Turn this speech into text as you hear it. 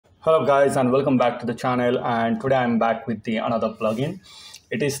Hello guys and welcome back to the channel, and today I'm back with the another plugin.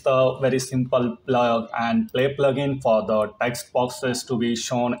 It is the very simple plug and play plugin for the text boxes to be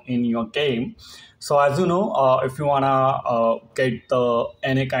shown in your game. So as you know, if you wanna get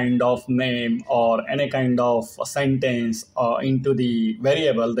any kind of name or any kind of sentence into the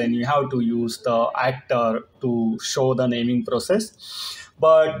variable, then you have to use the actor to show the naming process.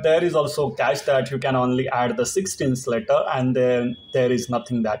 But there is also catch that you can only add the 16th letter, and then there is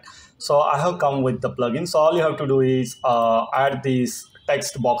nothing that. So I have come with the plugin. So all you have to do is add these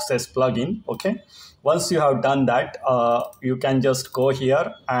text boxes plugin. Okay, once you have done that, you can just go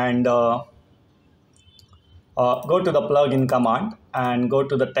here and go to the plugin command and go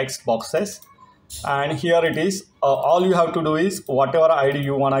to the text boxes, and here it is. All you have to do is whatever ID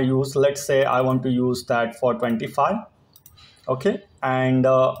you want to use. Let's say I want to use that for 25. Okay, and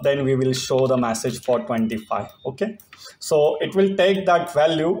then we will show the message for 25. Okay, so it will take that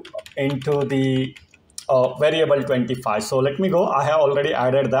value into the variable 25. So let me go. I have already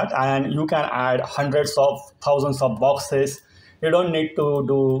added that, and you can add hundreds of thousands of boxes. You don't need to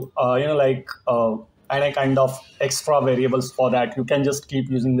do any kind of extra variables for that. You can just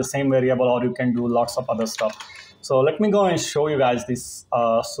keep using the same variable, or you can do lots of other stuff. So let me go and show you guys this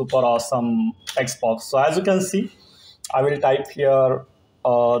super awesome text box. So as you can see, I will type here,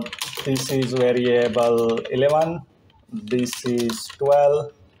 this is variable 11, this is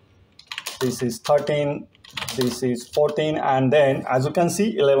 12, this is 13, this is 14, and then as you can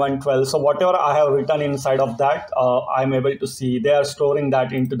see 11, 12. So whatever I have written inside of that, I'm able to see they are storing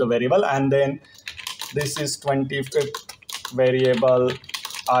that into the variable. And then this is 25th variable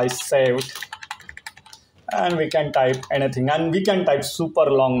I saved, and we can type anything, and we can type super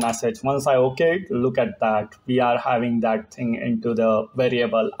long message. Once I okay, look at that, we are having that thing into the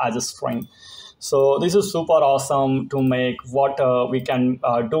variable as a string. So this is super awesome to make. What we can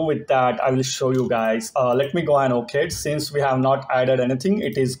do with that, I will show you guys. Let me go and okay. Since we have not added anything,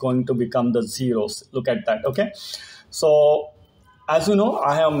 it is going to become the zeros. Look at that. Okay, so as you know,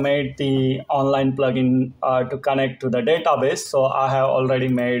 I have made the online plugin to connect to the database. So I have already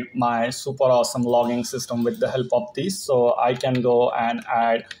made my super awesome logging system with the help of this. So I can go and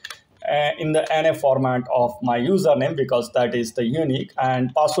add in the NA format of my username, because that is the unique,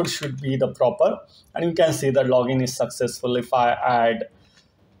 and password should be the proper. And you can see the login is successful. If I add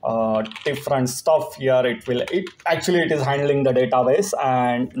different stuff here, it is handling the database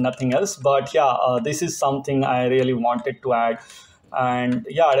and nothing else. But yeah, this is something I really wanted to add. And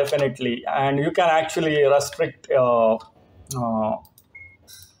yeah, definitely. And you can actually restrict, you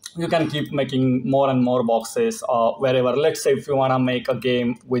can keep making more and more boxes wherever. Let's say if you want to make a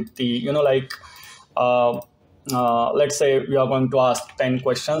game with the, let's say we are going to ask 10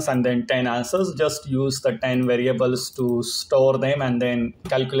 questions and then 10 answers. Just use the 10 variables to store them, and then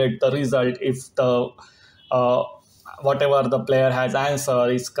calculate the result if the whatever the player has answer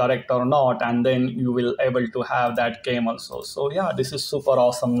is correct or not, and then you will able to have that game also. So yeah, this is super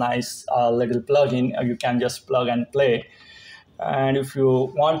awesome, nice little plugin. You can just plug and play. And if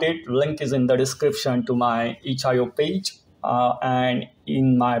you want it, link is in the description to my itch.io page and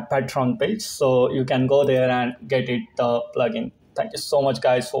in my Patreon page, so you can go there and get it, the plugin. Thank you so much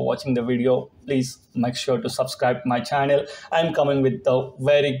guys for watching the video. Please make sure to subscribe to my channel. I'm coming with a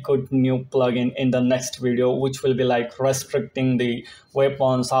very good new plugin in the next video, which will be like restricting the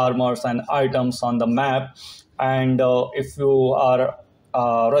weapons, armors and items on the map. And if you are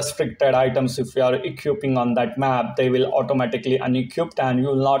restricted items, if you are equipping on that map, they will automatically unequipped, and you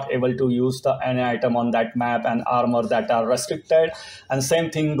will not able to use the any item on that map and armor that are restricted. And same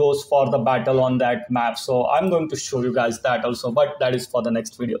thing goes for the battle on that map. So I'm going to show you guys that also, but that is for the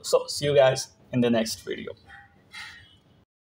next video. So see you guys in the next video.